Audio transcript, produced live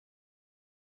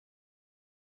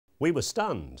We were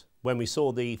stunned when we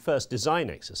saw the first design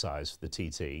exercise for the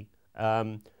TT.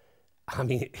 I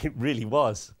mean, it really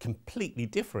was completely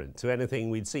different to anything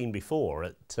we'd seen before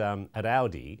at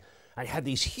Audi. And it had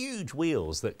these huge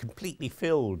wheels that completely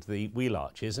filled the wheel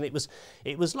arches, and it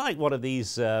was like one of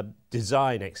these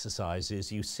design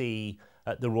exercises you see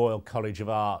at the Royal College of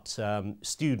Art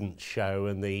students show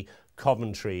and the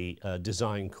Coventry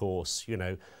design course. You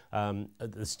know,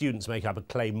 the students make up a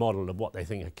clay model of what they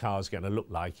think a car's going to look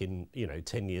like in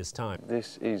 10 years' time.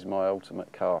 This is my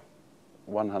ultimate car,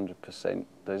 100%.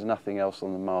 There's nothing else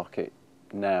on the market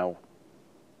now,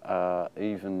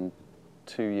 even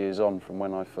 2 years on from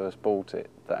when I first bought it,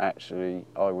 that actually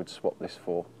I would swap this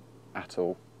for at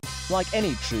all. Like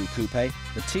any true coupe,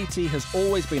 the TT has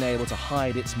always been able to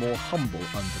hide its more humble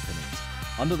underpinnings.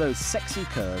 Under those sexy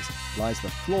curves lies the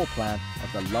floor plan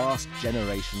of the last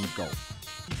generation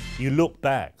Golf. You look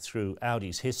back through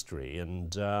Audi's history,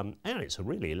 and it's a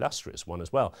really illustrious one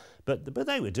as well. But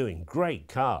they were doing great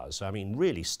cars. I mean,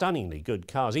 really stunningly good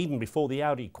cars. Even before the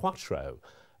Audi Quattro,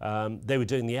 they were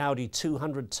doing the Audi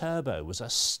 200 Turbo. It was a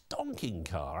stonking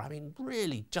car. I mean,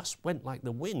 really just went like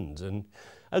the wind. And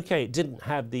okay, it didn't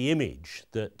have the image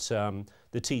that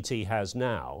the TT has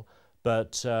now,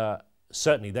 but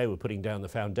certainly they were putting down the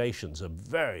foundations of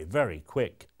very, very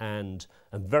quick and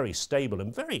very stable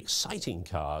and very exciting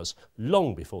cars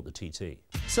long before the TT.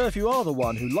 So if you are the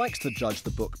one who likes to judge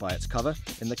the book by its cover,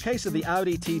 in the case of the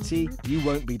Audi TT, you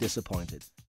won't be disappointed.